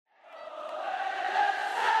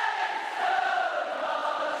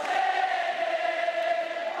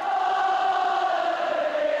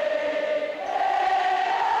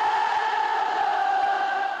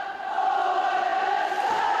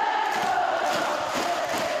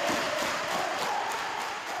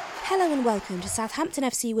Hello and welcome to Southampton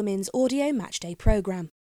FC Women's audio matchday programme.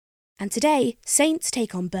 And today, Saints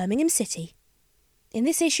take on Birmingham City. In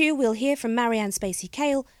this issue, we'll hear from Marieanne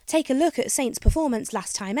Spacey-Cale, take a look at Saints' performance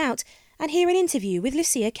last time out, and hear an interview with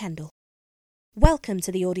Lucia Kendall. Welcome to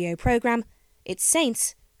the audio programme. It's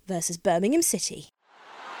Saints versus Birmingham City.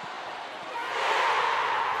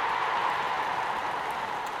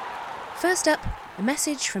 First up, a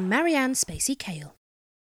message from Marieanne Spacey-Cale.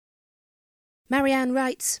 Marieanne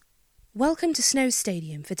writes, "Welcome to Snow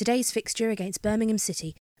Stadium for today's fixture against Birmingham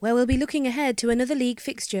City, where we'll be looking ahead to another league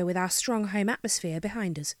fixture with our strong home atmosphere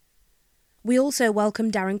behind us. We also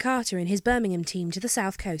welcome Darren Carter and his Birmingham team to the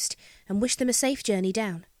South Coast and wish them a safe journey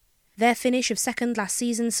down. Their finish of second last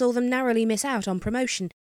season saw them narrowly miss out on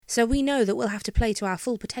promotion, so we know that we'll have to play to our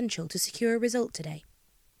full potential to secure a result today.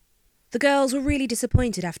 The girls were really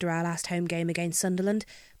disappointed after our last home game against Sunderland,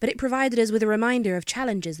 but it provided us with a reminder of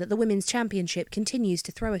challenges that the Women's Championship continues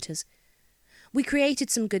to throw at us. We created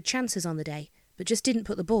some good chances on the day, but just didn't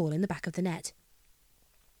put the ball in the back of the net.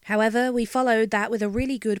 However, we followed that with a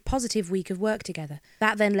really good positive week of work together.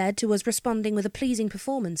 That then led to us responding with a pleasing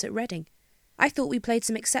performance at Reading. I thought we played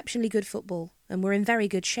some exceptionally good football and were in very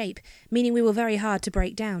good shape, meaning we were very hard to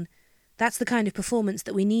break down. That's the kind of performance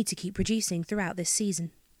that we need to keep producing throughout this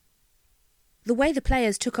season. The way the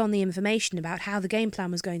players took on the information about how the game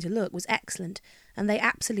plan was going to look was excellent, and they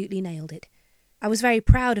absolutely nailed it. I was very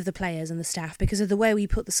proud of the players and the staff because of the way we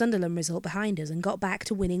put the Sunderland result behind us and got back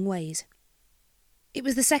to winning ways. It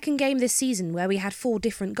was the second game this season where we had 4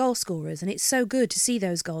 different goal scorers, and it's so good to see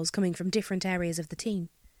those goals coming from different areas of the team.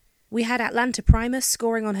 We had Atlanta Primus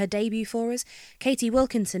scoring on her debut for us, Katie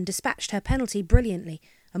Wilkinson dispatched her penalty brilliantly,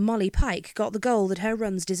 and Molly Pike got the goal that her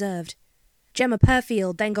runs deserved. Gemma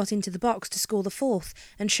Purfield then got into the box to score the 4th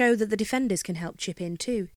and showed that the defenders can help chip in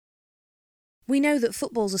too. We know that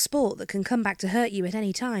football's a sport that can come back to hurt you at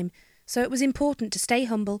any time, so it was important to stay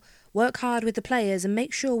humble, work hard with the players and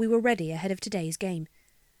make sure we were ready ahead of today's game.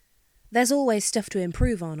 There's always stuff to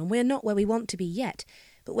improve on, and we're not where we want to be yet,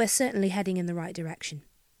 but we're certainly heading in the right direction.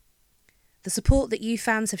 The support that you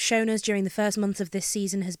fans have shown us during the first month of this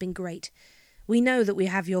season has been great. We know that we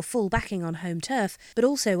have your full backing on home turf, but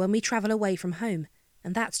also when we travel away from home,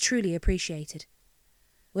 and that's truly appreciated.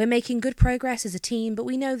 We're making good progress as a team, but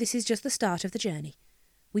we know this is just the start of the journey.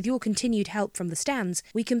 With your continued help from the stands,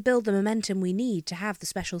 we can build the momentum we need to have the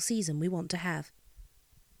special season we want to have."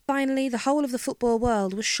 Finally, the whole of the football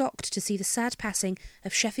world was shocked to see the sad passing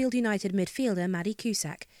of Sheffield United midfielder Maddie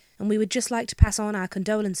Cusack, and we would just like to pass on our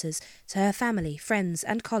condolences to her family, friends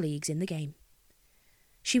and colleagues in the game.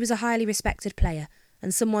 She was a highly respected player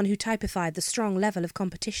and someone who typified the strong level of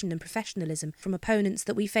competition and professionalism from opponents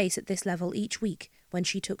that we face at this level each week when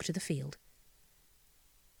she took to the field.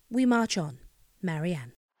 We march on.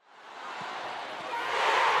 Marieanne.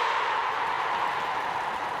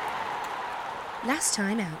 Last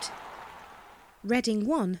time out. Reading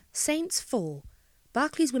 1, Saints 4,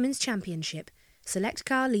 Barclays Women's Championship, Select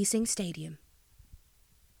Car Leasing Stadium.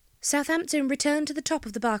 Southampton returned to the top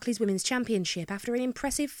of the Barclays Women's Championship after an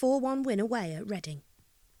impressive 4-1 win away at Reading.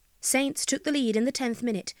 Saints took the lead in the 10th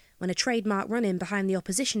minute when a trademark run-in behind the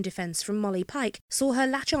opposition defence from Molly Pike saw her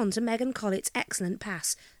latch on to Megan Collett's excellent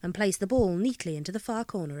pass and place the ball neatly into the far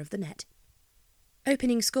corner of the net.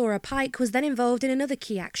 Opening scorer Pike was then involved in another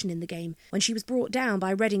key action in the game when she was brought down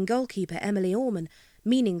by Reading goalkeeper Emily Orman,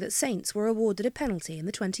 meaning that Saints were awarded a penalty in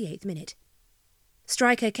the 28th minute.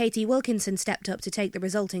 Striker Katie Wilkinson stepped up to take the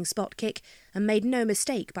resulting spot kick and made no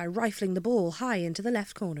mistake by rifling the ball high into the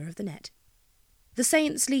left corner of the net. The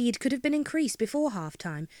Saints' lead could have been increased before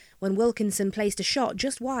half-time when Wilkinson placed a shot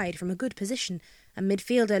just wide from a good position, and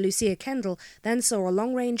midfielder Lucia Kendall then saw a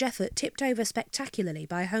long-range effort tipped over spectacularly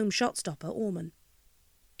by home shot-stopper Orman.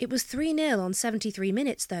 It was 3-0 on 73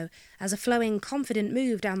 minutes, though, as a flowing, confident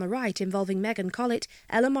move down the right involving Megan Collett,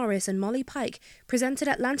 Ella Morris and Molly Pike presented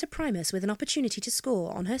Atlanta Primus with an opportunity to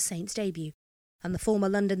score on her Saints debut, and the former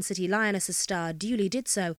London City Lionesses star duly did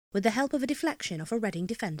so with the help of a deflection off a Reading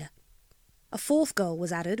defender. A 4th goal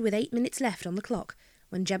was added with 8 minutes left on the clock,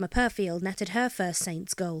 when Gemma Purfield netted her first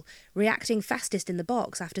Saints goal, reacting fastest in the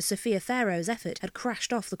box after Sophia Farrow's effort had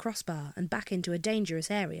crashed off the crossbar and back into a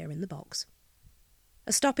dangerous area in the box.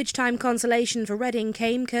 A stoppage-time consolation for Reading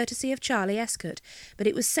came courtesy of Charlie Escott, but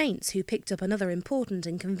it was Saints who picked up another important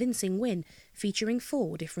and convincing win, featuring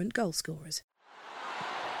 4 different goal scorers.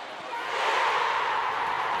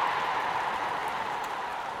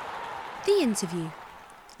 The interview.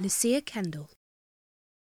 Lucia Kendall.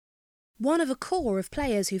 One of a core of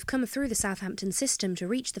players who've come through the Southampton system to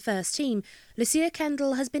reach the first team, Lucia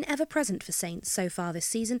Kendall has been ever present for Saints so far this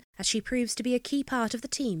season, as she proves to be a key part of the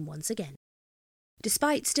team once again.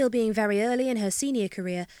 Despite still being very early in her senior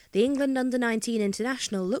career, the England under-19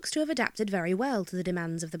 international looks to have adapted very well to the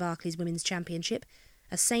demands of the Barclays Women's Championship,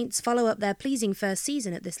 as Saints follow up their pleasing first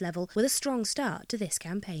season at this level with a strong start to this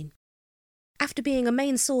campaign. After being a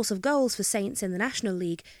main source of goals for Saints in the National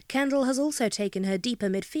League, Kendall has also taken her deeper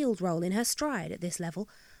midfield role in her stride at this level,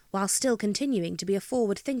 while still continuing to be a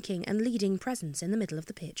forward-thinking and leading presence in the middle of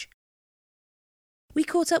the pitch. We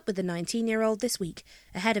caught up with the 19-year-old this week,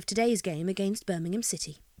 ahead of today's game against Birmingham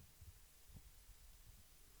City.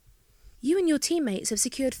 You and your teammates have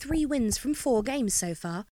secured 3 wins from 4 games so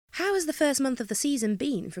far. How has the first month of the season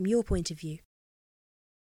been from your point of view?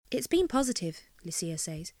 It's been positive, Lucia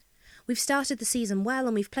says. We've started the season well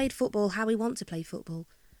and we've played football how we want to play football.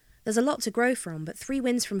 There's a lot to grow from, but 3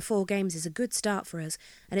 wins from 4 games is a good start for us,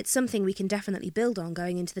 and it's something we can definitely build on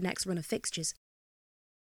going into the next run of fixtures.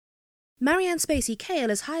 Marieanne Spacey-Cale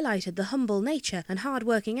has highlighted the humble nature and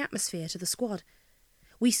hard-working atmosphere to the squad.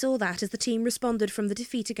 We saw that as the team responded from the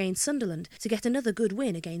defeat against Sunderland to get another good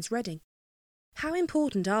win against Reading. How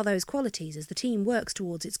important are those qualities as the team works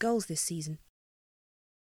towards its goals this season?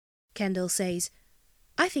 Kendall says,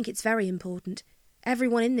 I think it's very important.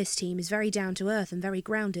 Everyone in this team is very down to earth and very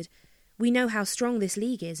grounded. We know how strong this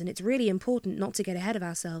league is, and it's really important not to get ahead of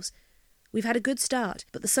ourselves. We've had a good start,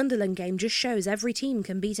 but the Sunderland game just shows every team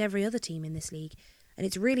can beat every other team in this league, and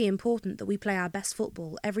it's really important that we play our best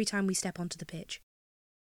football every time we step onto the pitch.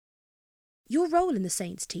 Your role in the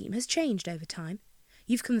Saints team has changed over time.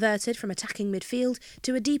 You've converted from attacking midfield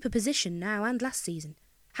to a deeper position now and last season.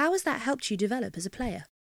 How has that helped you develop as a player?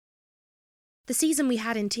 The season we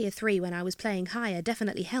had in Tier 3 when I was playing higher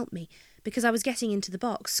definitely helped me, because I was getting into the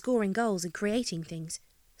box, scoring goals and creating things,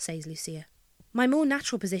 says Lucia. My more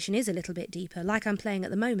natural position is a little bit deeper, like I'm playing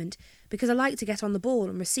at the moment, because I like to get on the ball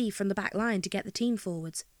and receive from the back line to get the team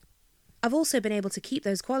forwards. I've also been able to keep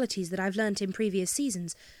those qualities that I've learnt in previous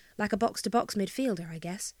seasons, like a box-to-box midfielder, I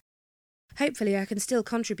guess. Hopefully I can still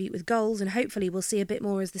contribute with goals, and hopefully we'll see a bit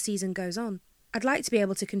more as the season goes on. I'd like to be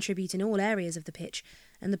able to contribute in all areas of the pitch,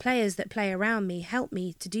 and the players that play around me help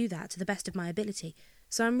me to do that to the best of my ability,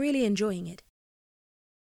 so I'm really enjoying it.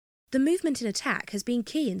 The movement in attack has been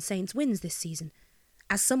key in Saints' wins this season.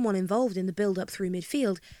 As someone involved in the build-up through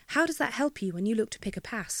midfield, how does that help you when you look to pick a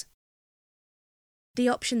pass? The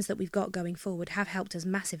options that we've got going forward have helped us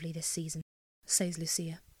massively this season, says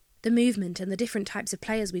Lucia. The movement and the different types of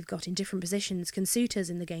players we've got in different positions can suit us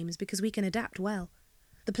in the games because we can adapt well.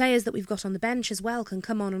 The players that we've got on the bench as well can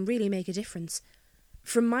come on and really make a difference.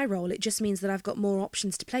 From my role, it just means that I've got more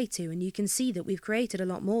options to play to, and you can see that we've created a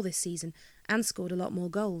lot more this season and scored a lot more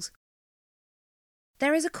goals.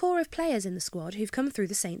 There is a core of players in the squad who've come through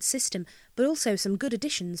the Saints system, but also some good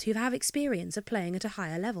additions who have experience of playing at a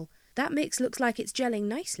higher level. That mix looks like it's gelling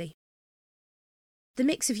nicely. The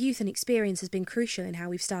mix of youth and experience has been crucial in how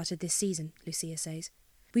we've started this season, Lucia says.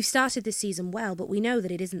 We've started this season well, but we know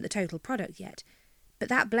that it isn't the total product yet. But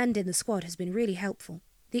that blend in the squad has been really helpful.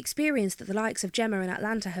 The experience that the likes of Gemma and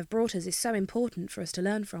Atlanta have brought us is so important for us to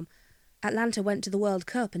learn from. Atlanta went to the World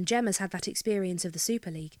Cup and Gemma's had that experience of the Super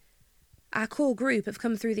League. Our core group have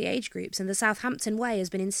come through the age groups and the Southampton way has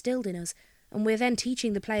been instilled in us, and we're then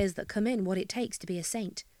teaching the players that come in what it takes to be a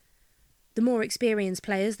Saint. The more experienced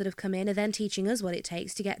players that have come in are then teaching us what it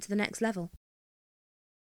takes to get to the next level.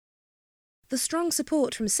 The strong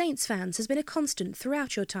support from Saints fans has been a constant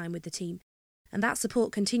throughout your time with the team, and that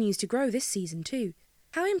support continues to grow this season too.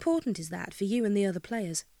 How important is that for you and the other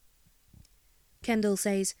players? Kendall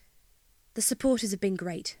says, the supporters have been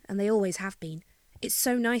great, and they always have been. It's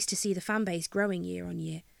so nice to see the fan base growing year on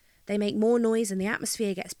year. They make more noise and the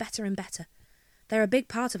atmosphere gets better and better. They're a big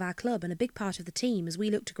part of our club and a big part of the team as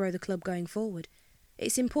we look to grow the club going forward.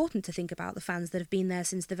 It's important to think about the fans that have been there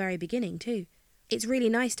since the very beginning too. It's really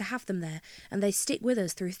nice to have them there, and they stick with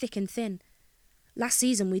us through thick and thin. Last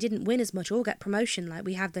season we didn't win as much or get promotion like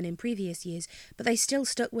we have done in previous years, but they still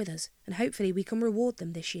stuck with us, and hopefully we can reward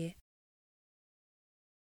them this year.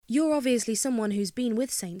 You're obviously someone who's been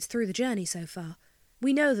with Saints through the journey so far.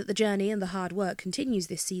 We know that the journey and the hard work continues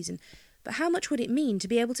this season, but how much would it mean to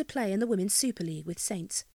be able to play in the Women's Super League with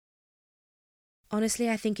Saints? Honestly,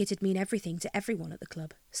 I think it'd mean everything to everyone at the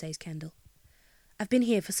club, says Kendall. I've been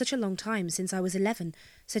here for such a long time, since I was 11,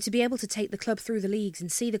 so to be able to take the club through the leagues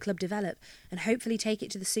and see the club develop and hopefully take it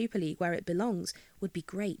to the Super League where it belongs would be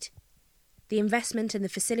great. The investment and the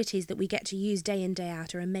facilities that we get to use day in, day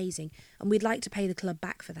out are amazing, and we'd like to pay the club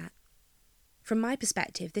back for that. From my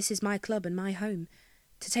perspective, this is my club and my home.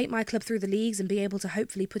 To take my club through the leagues and be able to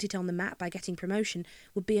hopefully put it on the map by getting promotion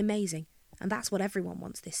would be amazing, and that's what everyone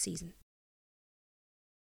wants this season.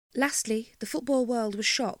 Lastly, the football world was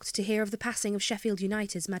shocked to hear of the passing of Sheffield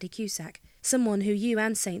United's Maddie Cusack, someone who you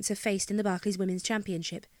and Saints have faced in the Barclays Women's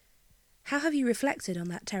Championship. How have you reflected on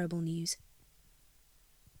that terrible news?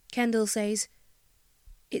 Kendall says,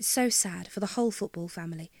 "It's so sad for the whole football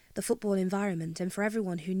family, the football environment, and for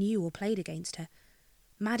everyone who knew or played against her.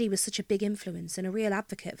 Maddie was such a big influence and a real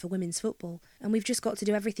advocate for women's football, and we've just got to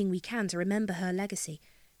do everything we can to remember her legacy,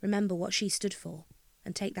 remember what she stood for,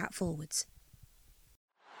 and take that forwards."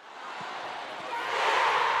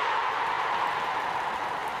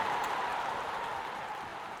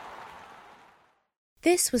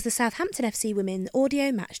 This was the Southampton FC Women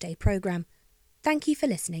Audio Matchday programme. Thank you for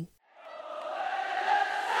listening.